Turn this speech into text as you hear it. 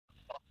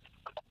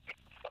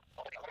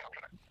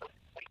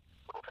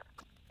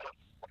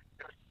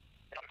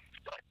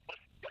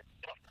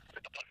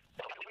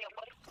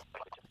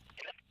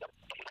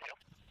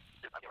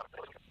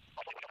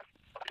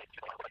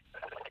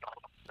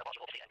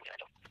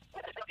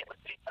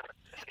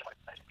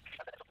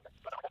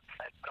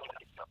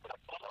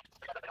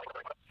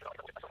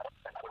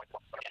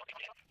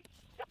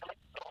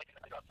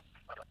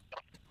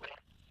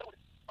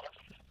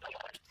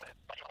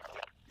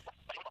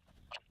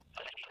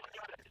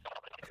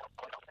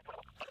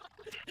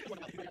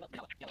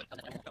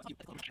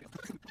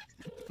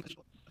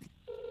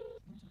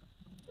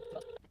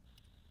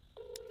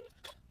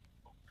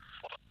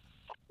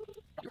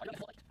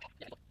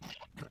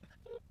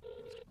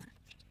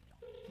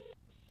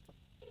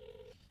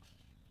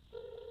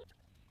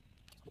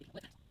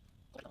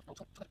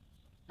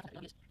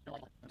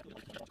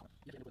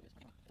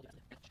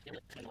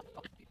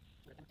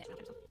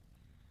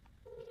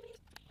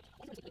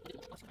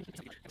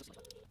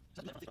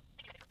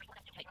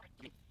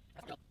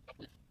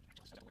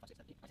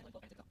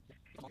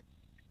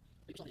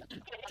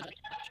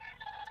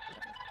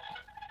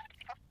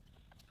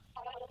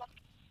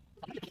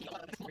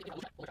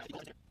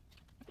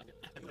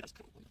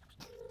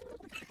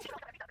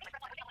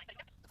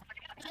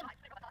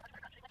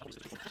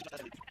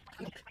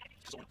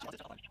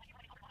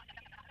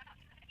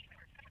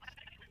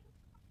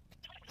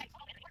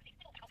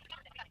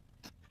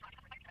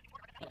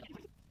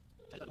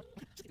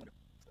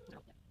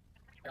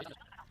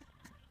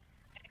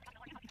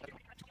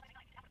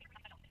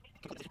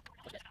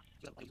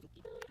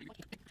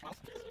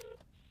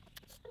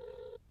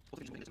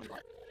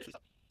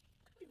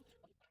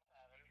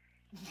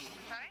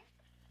Sorry?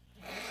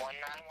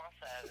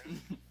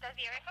 1917. That's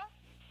the area code?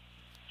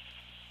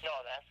 No,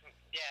 that's,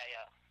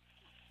 yeah.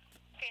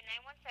 Okay,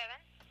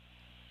 917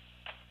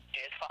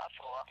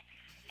 854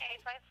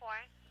 854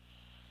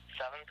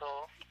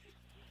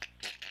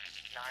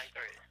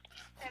 7293.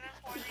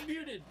 7493.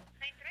 Muted.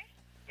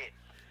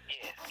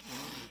 Yeah.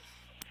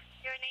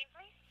 Your name,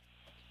 please?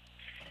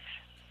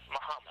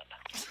 Muhammad.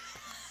 Okay,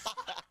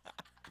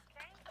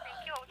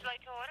 thank you. What would you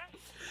like to order?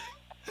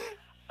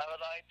 I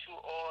would like to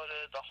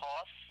order the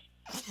horse.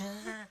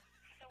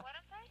 The what,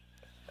 I'm sorry?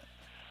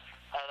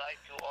 I would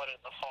like to order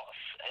the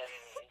horse. And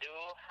do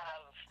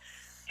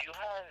you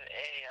have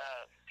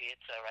a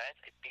pizza, right?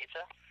 A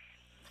pizza?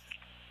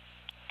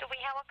 Do we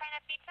have what kind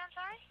of pizza, I'm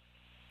sorry?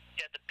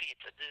 Yeah, the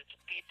pizza. Does the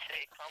pizza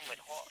come with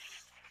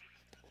horse?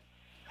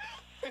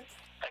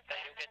 Like,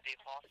 can you get the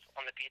horse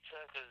on the pizza?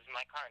 Because in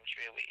my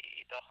country, we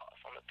eat the horse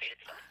on the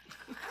pizza.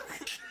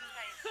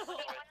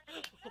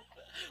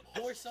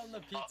 Horse on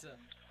the pizza.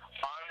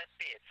 On the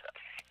pizza.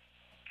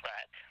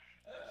 Right.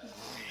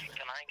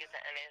 Can I get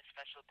any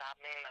special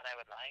topping that I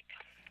would like?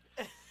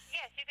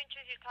 Yes, you can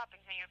choose your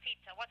toppings on your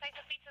pizza. What type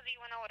of pizza do you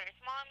want to order?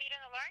 Small,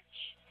 medium, or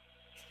large?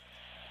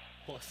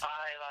 Horse.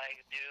 I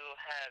do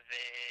have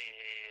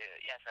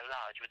a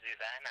large would be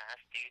very nice.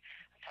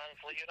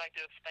 Would you like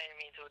to explain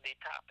me to the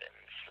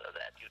toppings so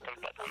that you can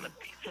put on the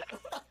pizza?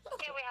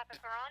 Here we have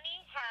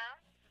pepperoni,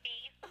 ham,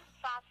 beef,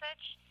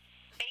 sausage,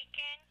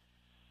 bacon,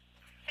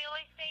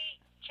 Philly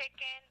steak,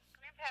 chicken,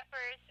 green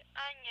peppers,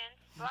 onions,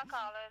 black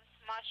olives,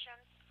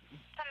 mushrooms,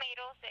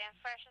 tomatoes, and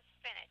fresh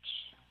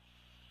spinach.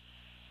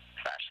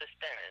 Fresh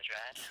spinach,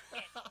 right?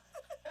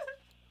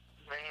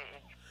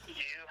 Do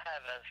you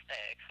have a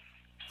steak?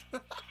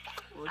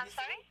 I'm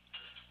sorry?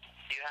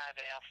 Do you have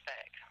a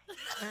steak?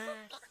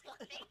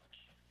 Steak?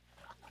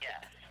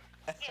 Yes.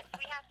 Yes,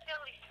 we have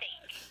Philly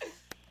steak.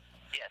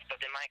 Yes, but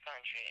in my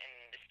country,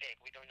 in the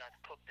steak, we do not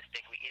cook the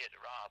steak, we eat it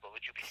raw, but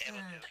would you be able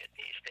to get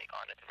the steak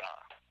on it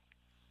raw?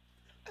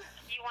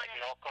 You want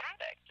Like it no like cooked that?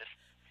 steak, just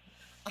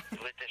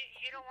with the...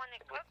 You don't want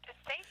to cook the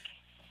steak?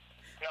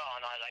 No,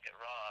 I like it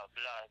raw,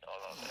 blood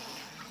all over it.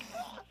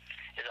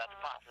 Is that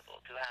possible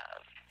to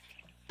have?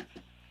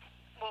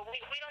 Well,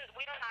 we don't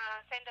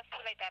send the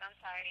food like that. I'm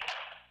sorry.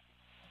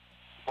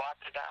 What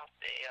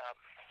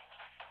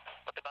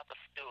about the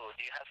stew?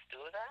 Do you have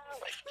stew there?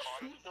 Like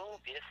corn stew,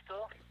 beef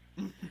stew?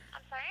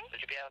 I'm sorry? Would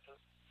you be able to?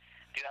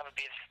 Do you have a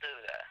beef stew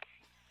there?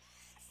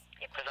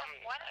 Because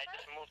I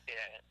just moved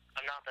here.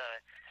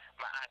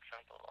 My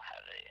accent a little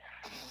heavy,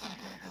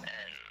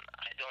 and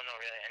I don't know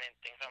really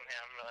anything from here.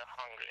 I'm really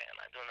hungry, and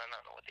I do not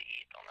know what to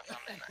eat on a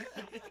Sunday night.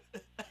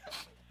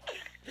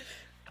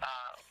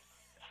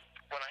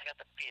 When I get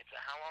the pizza,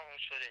 how long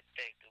should it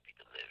take to be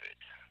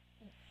delivered?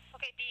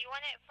 Okay, do you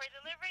want it for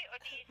delivery, or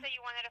do you say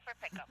you wanted it for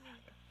pickup?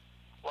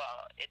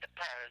 Well, it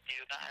depends. Do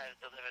you guys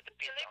deliver the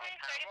pizza Delivery on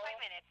is camel?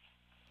 35 minutes.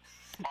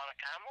 On a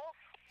camel?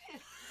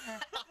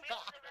 We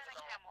don't deliver on a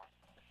camel.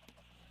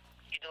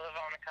 You deliver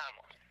on a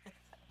camel?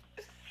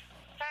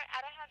 Sir, I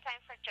don't have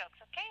time for jokes,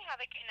 okay? Have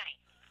a good night.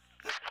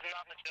 It's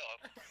not a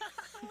joke.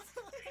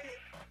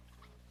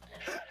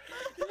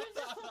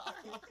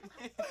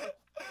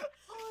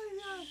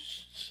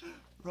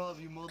 Rob,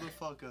 you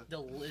motherfucker.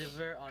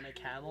 Deliver on a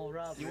camel,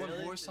 Rob? You want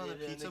really? horse on a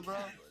pizza, bro?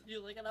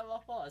 You're looking at a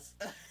horse.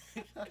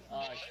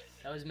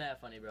 That was mad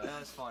funny, bro. That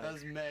was funny. That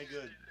was mad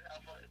good.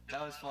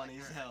 That was funny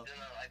as hell.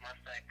 Like my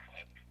steak.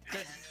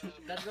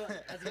 That's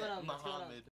going on. Muhammad.